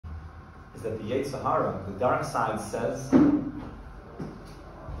is that the Yetzer Hara, the dark side,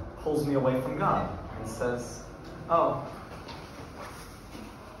 pulls me away from God and says, oh,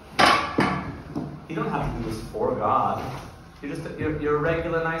 you don't have to do this for God. You're a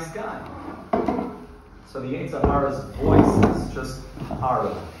regular nice guy. So the Yetzer Hara's voice is just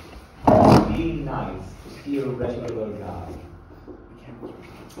Hara. Be nice. Be a regular guy.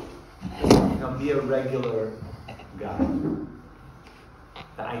 Be a regular guy.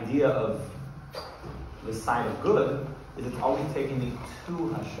 The idea of the side of good is it's always taking me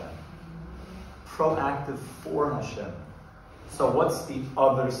to Hashem. Proactive for Hashem. So what's the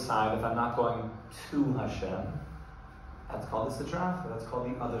other side if I'm not going to Hashem? That's called the Sitra Achra. That's called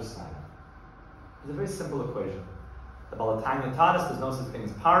the other side. It's a very simple equation. The Balatanya taught us there's no such thing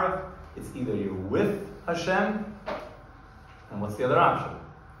as parav. It's either you're with Hashem, and what's the other option?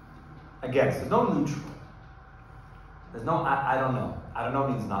 Again, so there's no neutral. There's no, I don't know. I don't know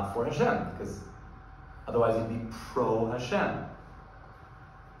means not for Hashem, because otherwise you'd be pro Hashem.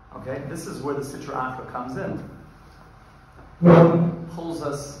 Okay? This is where the Sitra Achra comes in. It pulls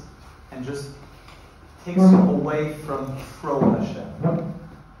us and just takes you away from pro Hashem.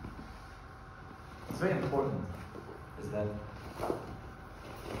 It's very important, is that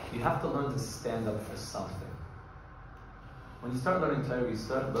you have to learn to stand up for something. When you start learning Torah, you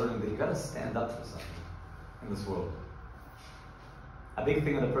start learning that you got to stand up for something in this world. A big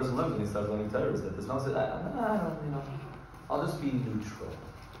thing that a person learns when he starts learning Torah is that there's no say, I'll just be neutral.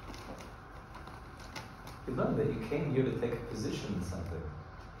 You learn that you came here to take a position in something.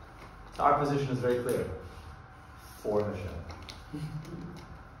 So our position is very clear. For Hashem.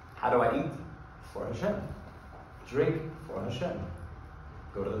 How do I eat? For Hashem. Drink? For Hashem.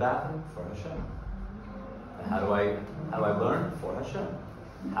 Go to the bathroom? For Hashem. And how do I learn? For Hashem.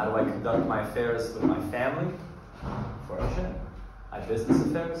 How do I conduct my affairs with my family? For Hashem. My business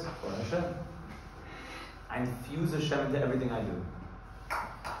affairs? For Hashem. I infuse Hashem into everything I do.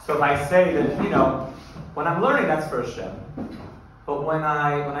 So if I say that, when I'm learning, that's for Hashem. But when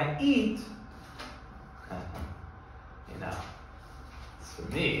I eat, it's for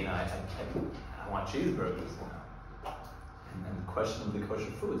me. I want cheeseburgers, and questionably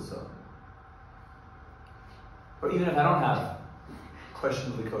kosher food. So, or even if I don't have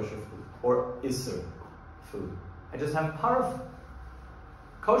questionably kosher food or Isser food, I just have parav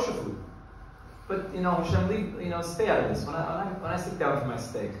kosher food. But Hashem, stay out of this. When I sit down for my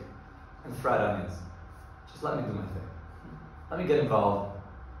steak and fried onions, just let me do my thing. Let me get involved,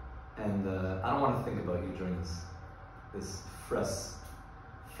 and I don't want to think about you during this fresh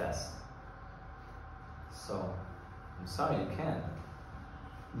fest. So, I'm sorry, you can't.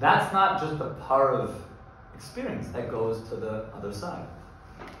 That's not just a parav experience. That goes to the other side.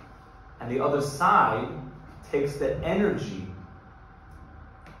 And the other side takes the energy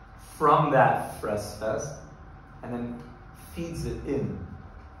from that fresh fest and then feeds it in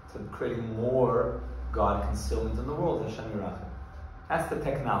to creating more God concealment in the world, Hashem Yirachim. That's the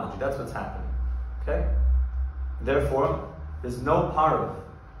technology. That's what's happening. Okay? Therefore, there's no parav.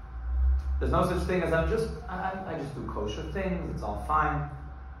 There's no such thing as I just do kosher things. It's all fine.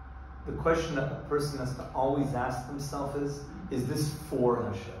 The question that a person has to always ask themselves is this for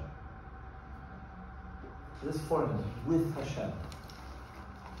Hashem? Is this for Him? With Hashem?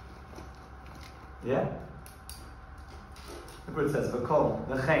 Yeah? Look what it says. V'kol,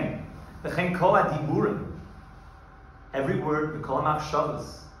 v'chein kol hadiburim. Every word, v'kol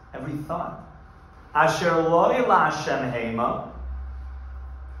ha'machshavos, every thought. Asher lo ila Hashem heima,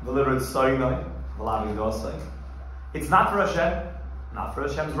 v'liritzoynoi, v'lavidosoi. It's not for Hashem, not for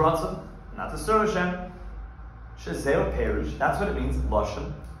Hashem's ratzon, not to serve Hashem. Shezeo perish. That's what it means.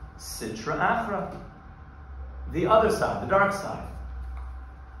 Lashon Sitra Achra. The other side, the dark side.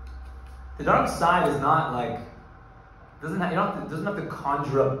 The dark side is not like doesn't have to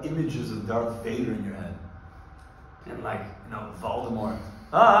conjure up images of Darth Vader in your head and Voldemort.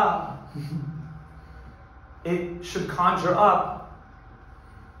 It should conjure up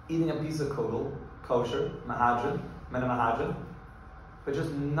eating a piece of kugel, kosher, mahajid, mena mahajid, but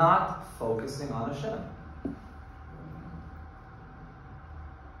just not focusing on Hashem.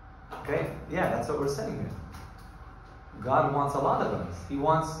 Okay? Yeah, that's what we're saying here. God wants a lot of us.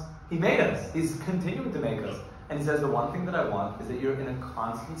 He made us. He's continuing to make us. And He says the one thing that I want is that you're in a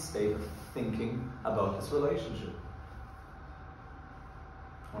constant state of thinking about this relationship.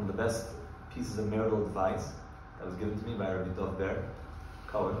 One of the best pieces of marital advice that was given to me by Rabbi Dov Ber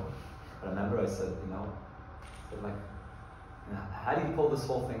Cohen. I remember I said, how do you pull this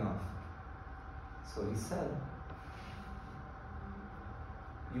whole thing off? So he said,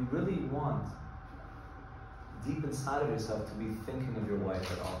 you really want deep inside of yourself to be thinking of your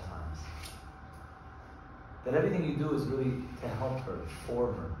wife at all times. that everything you do is really to help her,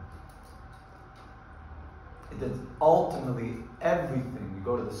 for her. That ultimately everything, you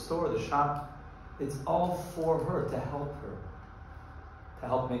go to the store, the shop, it's all for her, to help her. To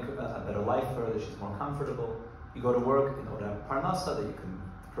help make a better life for her, that she's more comfortable. You go to work in order to have parnasa, that you can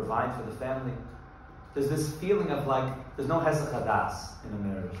provide for the family. There's this feeling of like, there's no hesach hadas in a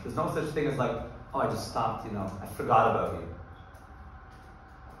marriage. There's no such thing as like, oh, I just stopped, I forgot about you.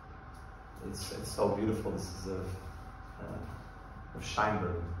 It's so beautiful. This is of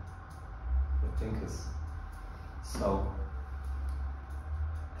Scheinberg, of Pincus. So,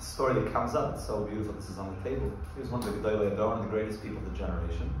 a story that comes up, it's so beautiful, this is on the table. He was one of the Gedolei Ador, one of the greatest people of the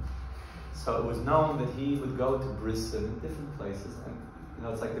generation. So it was known that he would go to Brisson in different places, and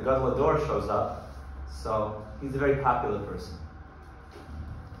it's like the Gadol Ador shows up, so he's a very popular person.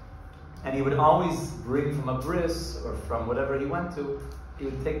 And he would always bring from a bris, or from whatever he went to, he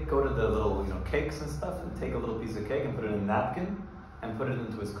would go to the little cakes and stuff, and take a little piece of cake and put it in a napkin, and put it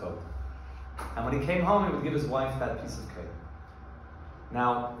into his coat. And when he came home, he would give his wife that piece of cake.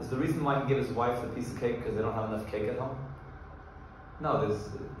 Now, is the reason why he gave his wife the piece of cake because they don't have enough cake at home? No,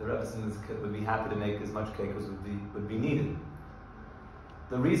 the Rebbe would be happy to make as much cake as would be needed.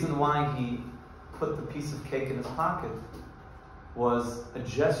 The reason why he put the piece of cake in his pocket was a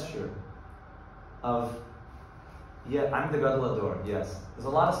gesture of, yeah, I'm the Gadol Ador, yes. There's a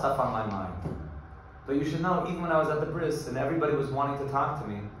lot of stuff on my mind. But you should know, even when I was at the bris and everybody was wanting to talk to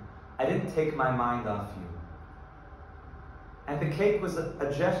me, I didn't take my mind off you. And the cake was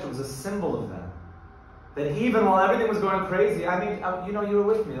a gesture, was a symbol of that. That even while everything was going crazy, you were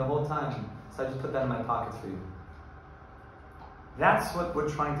with me the whole time. So I just put that in my pocket for you. That's what we're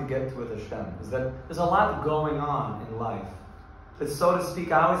trying to get to with Hashem, is that there's a lot going on in life. But so to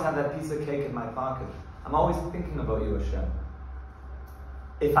speak, I always have that piece of cake in my pocket. I'm always thinking about you, Hashem.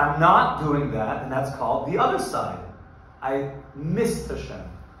 If I'm not doing that, then that's called the other side. I missed Hashem.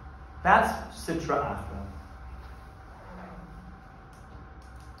 That's Sitra Achra.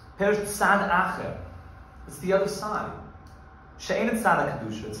 Perish Tzad Acher. It's the other side. She'ein Tzad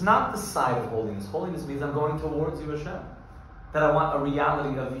HaKadusha. It's not the side of holiness. Holiness means I'm going towards you, Hashem. That I want a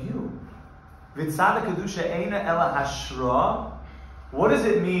reality of you. V'tzad HaKadusha eina ela hashra. What does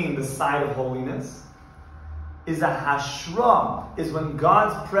it mean, the side of holiness? Is a hashra, is when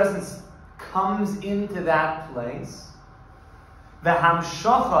God's presence comes into that place. The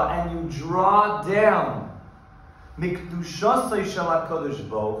hamshacha, and you draw down mikdushasei shel HaKadosh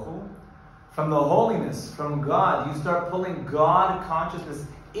Baruch Hu, from the holiness, from God. You start pulling God consciousness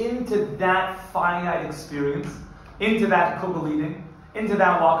into that finite experience, into that kugel eating, into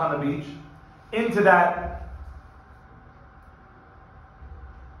that walk on the beach, into that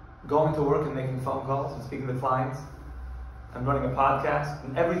going to work and making phone calls and speaking to clients and running a podcast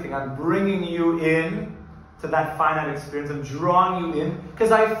and everything. I'm bringing you in to that finite experience. I'm drawing you in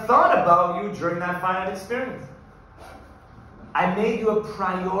because I thought about you during that finite experience. I made you a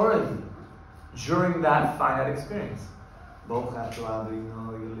priority during that finite experience.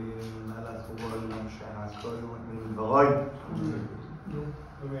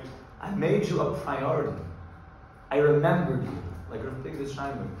 I made you a priority. I remembered you. Like Rav Pinkus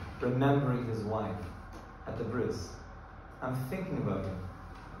Scheinberg, remembering his wife at the bris. I'm thinking about you.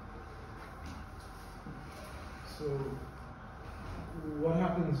 So, what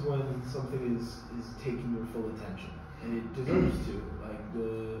happens when something is taking your full attention? And it deserves to, like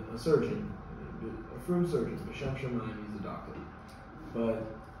a surgeon, a frum surgeon, Hashem Shemayim, he's a doctor. But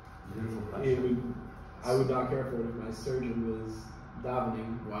I would not care for it if my surgeon was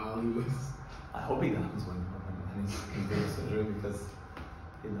davening while he was... I hope he davens when he's doing surgery, because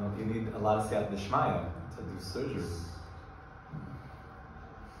you need a lot of siyat d'shmaya to do surgery.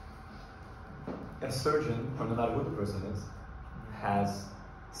 A surgeon, or no matter who the person is, has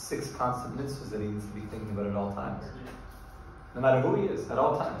 6 constant mitzvahs that he needs to be thinking about at all times. No matter who he is, at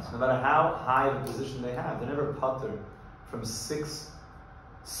all times. No matter how high of a position they have, they're never putter from 6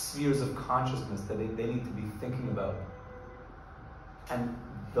 spheres of consciousness that they need to be thinking about. And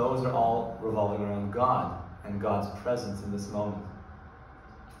those are all revolving around God and God's presence in this moment.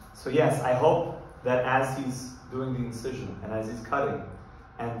 So yes, I hope that as he's doing the incision and as he's cutting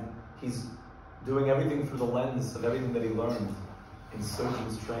and he's doing everything through the lens of everything that he learned in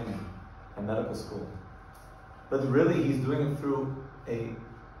surgeon's training and medical school, but really he's doing it through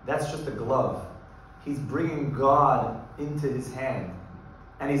that's just a glove. He's bringing God into his hand,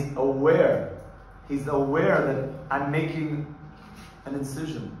 and he's aware that I'm making an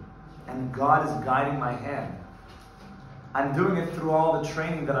incision and God is guiding my hand. I'm doing it through all the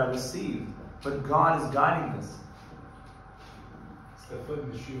training that I received, but God is guiding this. The foot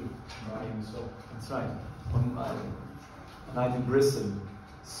in the shoe, body and soul. That's right. When I do brisim,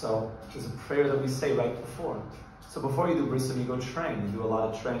 so there's a prayer that we say right before. So before you do brisim, you go train. You do a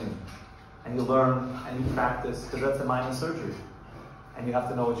lot of training. And you learn and you practice, because that's a minor surgery. And you have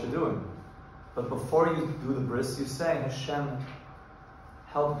to know what you're doing. But before you do the bris, you say, Hashem,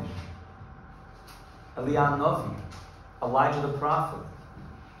 help me. Eliyahu Novi, Elijah the prophet,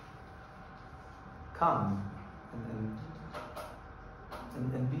 come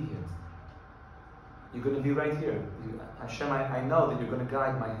and be here. You're going to be right here. Hashem, I know that you're going to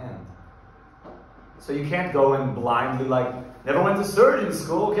guide my hand. So you can't go in blindly like, never went to surgery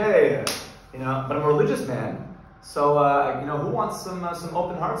school, okay. But I'm a religious man. So, who wants some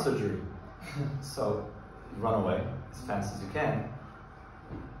open heart surgery? So you run away as fast as you can.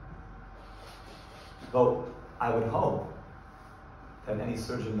 But I would hope that any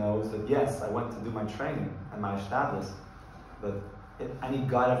surgeon knows that, yes, I went to do my training and my shtadlis, but I need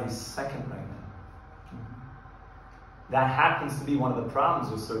God every second right now. That happens to be one of the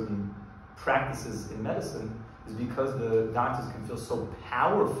problems with certain practices in medicine, is because the doctors can feel so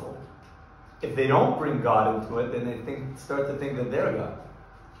powerful. If they don't bring God into it, then they start to think that they're God.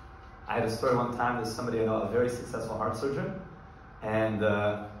 I had a story one time. There's somebody I know, a very successful heart surgeon, and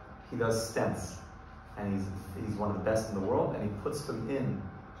he does stents, and he's one of the best in the world, and he puts them in.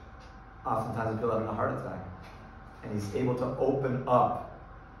 Oftentimes people having a heart attack, and he's able to open up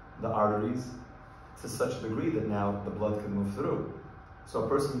the arteries to such a degree that now the blood can move through. So a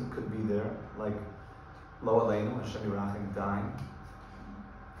person could be there, like Lo Aleinu, Hashem Yirachim, dying,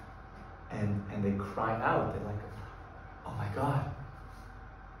 and they cry out. They're like, "Oh my God!"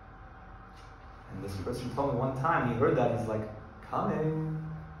 And this person told me one time, he heard that, he's like, "Coming,"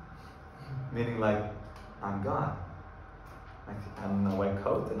 meaning like, I'm God. Like, I'm in a white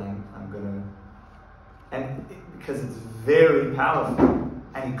coat, and I'm gonna, because it's very powerful.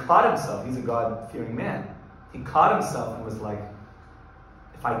 And he caught himself. He's a God-fearing man. He caught himself and was like,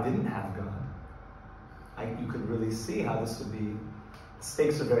 if I didn't have God, you could really see how this would be. The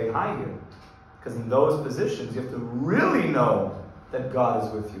stakes are very high here. Because in those positions, you have to really know that God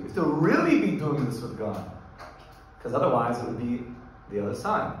is with you. You have to really be doing this with God. Because otherwise, it would be the other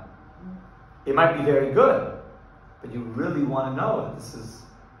side. It might be very good, but you really want to know that this is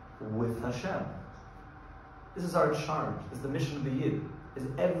with Hashem. This is our charge. This is the mission of the Yid. Is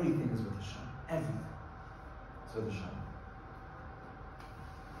everything is with Hashem. Everything is with Hashem.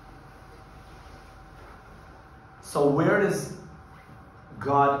 So where does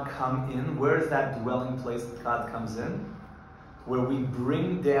God come in? Where is that dwelling place that God comes in? Where we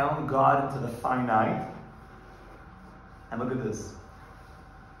bring down God into the finite. And look at this.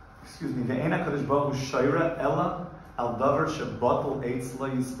 Excuse me. Ve'ena kadosh baruch hu shoyra ella al davar shebatel eitz lo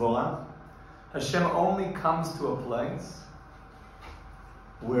yisboah. Hashem only comes to a place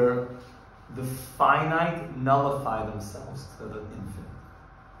where the finite nullify themselves to the infinite.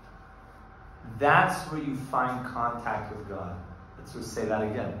 That's where you find contact with God. Let's just say that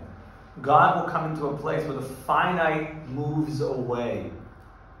again. God will come into a place where the finite moves away.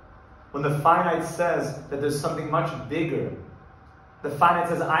 When the finite says that there's something much bigger, the finite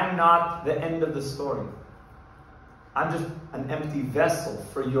says, I'm not the end of the story. I'm just an empty vessel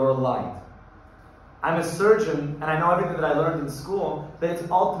for your light. I'm a surgeon, and I know everything that I learned in school, but it's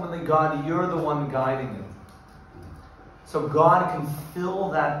ultimately God, you're the one guiding it. So God can fill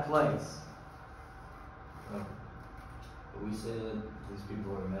that place. But we say that these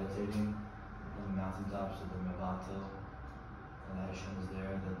people are meditating on the mountaintops of the Mevato, and that Hashem is there,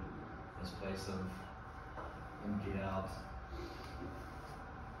 that this place of emptied out.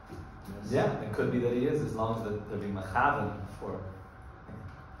 Yeah, it could be that he is, as long as they're being machaven for.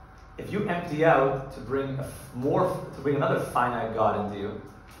 If you empty out to bring another finite God into you,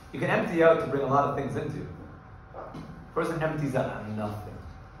 you can empty out to bring a lot of things into you. A person empties out, I'm nothing,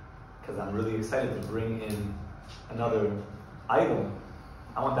 because I'm really excited to bring in another idol.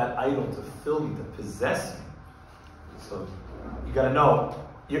 I want that idol to fill me, to possess me. So you got to know,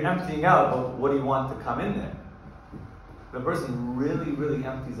 you're emptying out, but what do you want to come in there? If a person really, really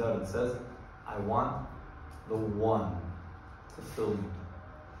empties out and says, I want the one to fill me.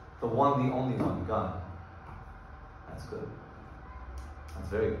 The one, the only one, God. That's good. That's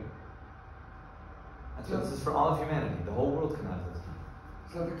very good. This is for all of humanity. The whole world can have this.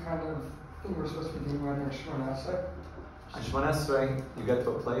 Is that the kind of thing we're supposed to be doing right next to Shemona Esrei? On Shemona Esrei, you get to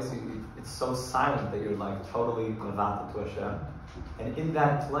a place, it's so silent that you're like totally mevatel to Hashem. And in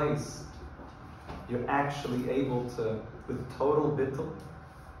that place, you're actually able to, with total bittul,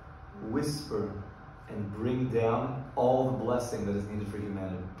 whisper and bring down all the blessing that is needed for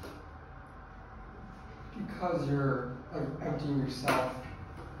humanity. Because you're like emptying yourself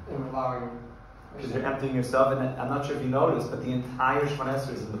and allowing. Because you're emptying yourself, and I'm not sure if you noticed, but the entire Shemona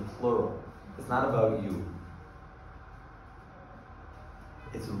Esrei is in the plural. It's not about you.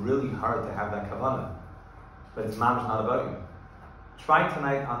 It's really hard to have that kavanah, but it's mamish not about you. Try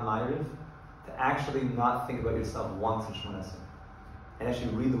tonight on Ma'ariv to actually not think about yourself once in Shemona Esrei, and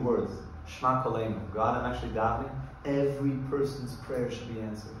actually read the words. Shema Koleinu. God, I'm actually davening. Every person's prayer should be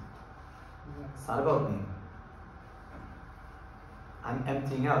answered. It's not about me. I'm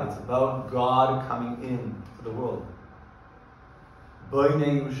emptying out. It's about God coming in to the world.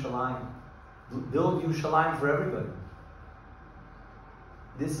 Boinei Yerushalayim. Build Yerushalayim for everybody.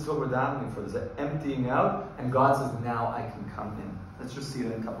 This is what we're davening for. There's an emptying out, and God says, now I can come in. Let's just see it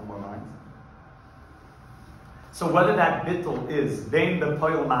in a couple more lines. So whether that bittul is bein the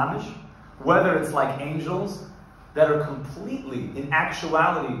poil mamish, whether it's like angels that are completely, in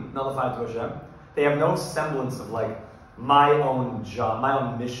actuality, nullified to Hashem, they have no semblance of like my own job, my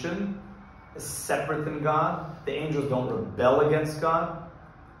own mission is separate than God. The angels don't rebel against God.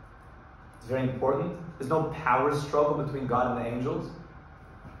 It's very important. There's no power struggle between God and the angels.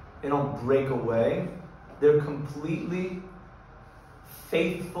 They don't break away. They're completely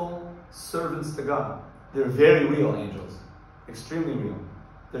faithful servants to God. They're very real angels, extremely real.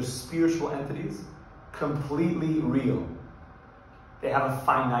 They're spiritual entities, completely real. They have a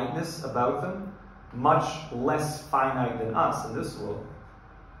finiteness about them, much less finite than us in this world.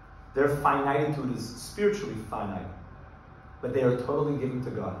 Their finitude is spiritually finite, but they are totally given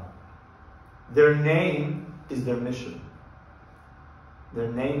to God. Their name is their mission.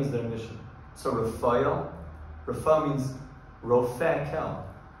 Their name is their mission. So Raphael means Rofeh Kel,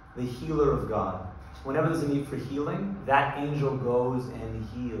 the healer of God. Whenever there's a need for healing, that angel goes and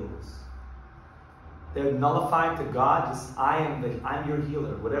heals. They're nullified to God. Just I'm your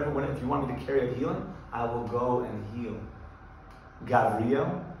healer. If you want me to carry out healing, I will go and heal.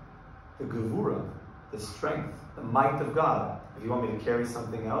 Gavriel, the Gevura, the strength, the might of God. If you want me to carry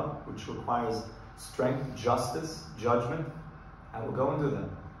something out, which requires strength, justice, judgment, I will go and do that.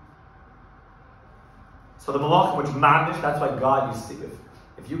 So the Malachim, which mamish, that's why God, you see,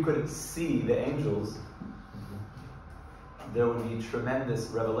 if you could see the angels, there would be tremendous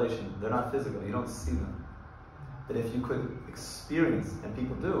revelation. They're not physical, you don't see them. But if you could experience, and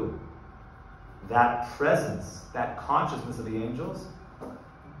people do, that presence, that consciousness of the angels,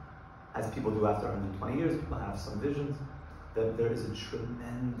 as people do after 120 years, people have some visions, that there is a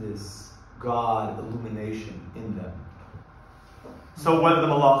tremendous God illumination in them. So whether the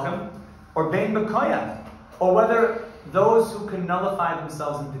Malachim, or Bein B'Koyach, or whether those who can nullify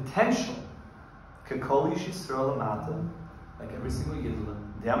themselves in potential, Kekol Ish Yisrael Lamata, like every single Yidla,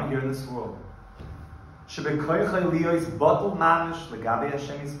 down here in this world, Shebekoycha Liyos Batul Mamish Legabe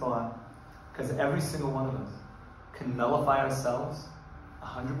Hashem Yispalah, because every single one of us can nullify ourselves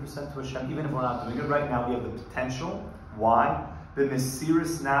 100% to Hashem, even if we're not doing it right now. We have the potential. Why? The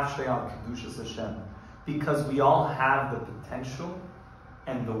Mesiris Nafshay al Kedushas Hashem, because we all have the potential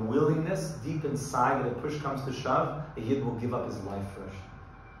and the willingness deep inside that if push comes to shove, a Yid will give up his life for Hashem.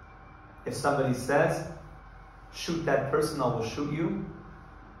 If somebody says, shoot that person, I will shoot you,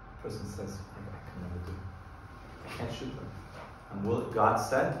 the person says, I can never do it. I can't shoot them. God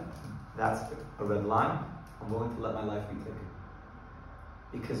said, that's a red line. I'm willing to let my life be taken.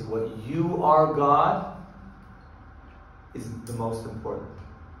 Because what you are, God, is the most important.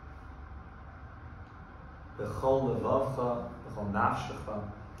 B'chol levavcha, b'chol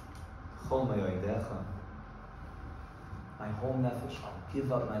nafshecha, b'chol me'oidecha. My whole nefesh, I'll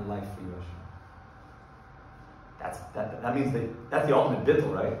give up my life for you, Hashem. That means that's the ultimate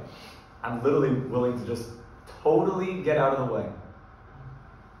bittul, right? I'm literally willing to just totally get out of the way.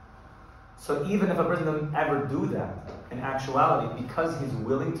 So even if a person doesn't ever do that, in actuality, because he's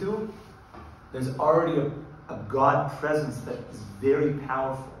willing to, there's already a God presence that is very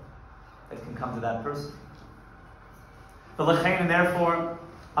powerful that can come to that person. And therefore,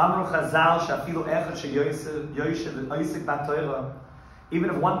 Amru Chazal shafilu echad sheyoshev oisik b'Torah, even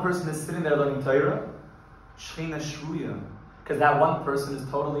if one person is sitting there learning Torah, Shechina shruya, because that one person is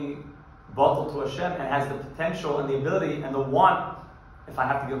totally bottled to Hashem and has the potential and the ability and the want. If I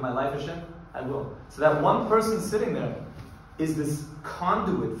have to give my life to Hashem, I will. So that one person sitting there is this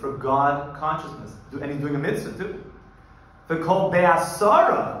conduit for God consciousness, and he's doing a mitzvah too. The kol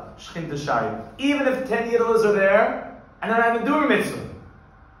be'asara shechin t'shari. Even if 10 yiddos are there and they're not even doing a mitzvah,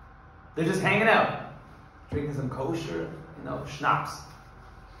 they're just hanging out, drinking some kosher, schnapps,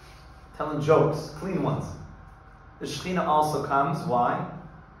 telling jokes, clean ones. The Shekhinah also comes. Why?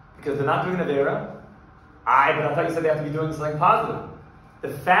 Because they're not doing an avera. But I thought you said they have to be doing something positive. The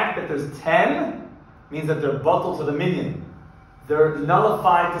fact that there's 10 means that they're bottled to the minyan. They're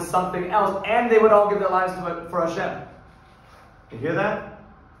nullified to something else, and they would all give their lives for Hashem. You hear that?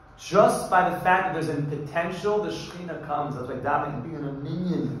 Just by the fact that there's a potential, the Shekhinah comes. That's why davening, being a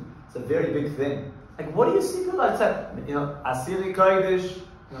minyan, it's a very big thing. Like, what do you see people like that? Asiri Kodesh,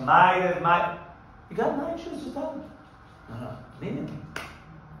 Ma'ayiv, you got 9 shoes just done. Minyan.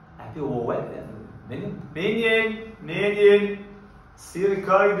 And people will wait there. Minyan, Asiri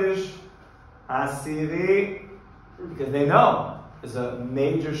Kodesh, Asiri, because they know there's a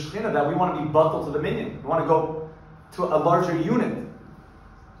major Shekhinah that we want to be bottled to the minyan. We want to go to a larger unit.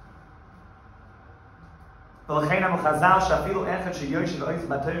 That's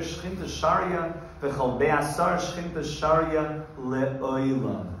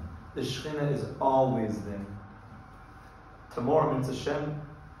the Shekhinah is always there. Tomorrow, Mitzvah Hashem,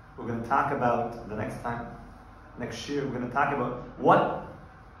 we're going to talk about, next year, we're going to talk about what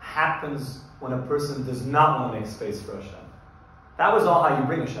happens when a person does not want to make space for Hashem. That was all how you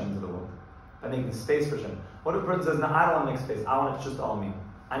bring Hashem into the world, by making space for Hashem. What if a person says, no, I don't want to make space, I want it just all me.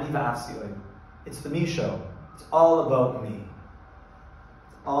 It's the me show. It's all about me.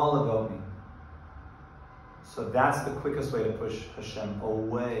 It's all about me. So that's the quickest way to push Hashem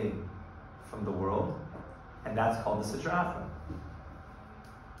away from the world, and that's called the Sitra Achra.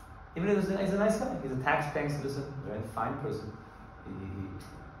 Even if he's a nice guy, he's a tax-paying citizen, a very fine person.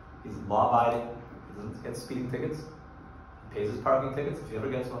 He's law-abiding, he doesn't get speeding tickets, he pays his parking tickets if he ever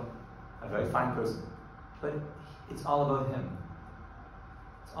gets one. A very fine person. But it's all about him.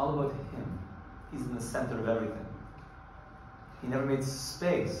 It's all about him. He's in the center of everything. He never made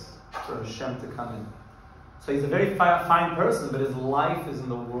space for Hashem to come in. So he's a very fine person, but his life is in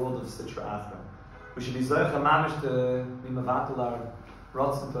the world of Sitra Achra. We should be zoich mamish to be mevatel our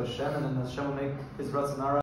ratzon to Hashem, and then Hashem will make his ratzon our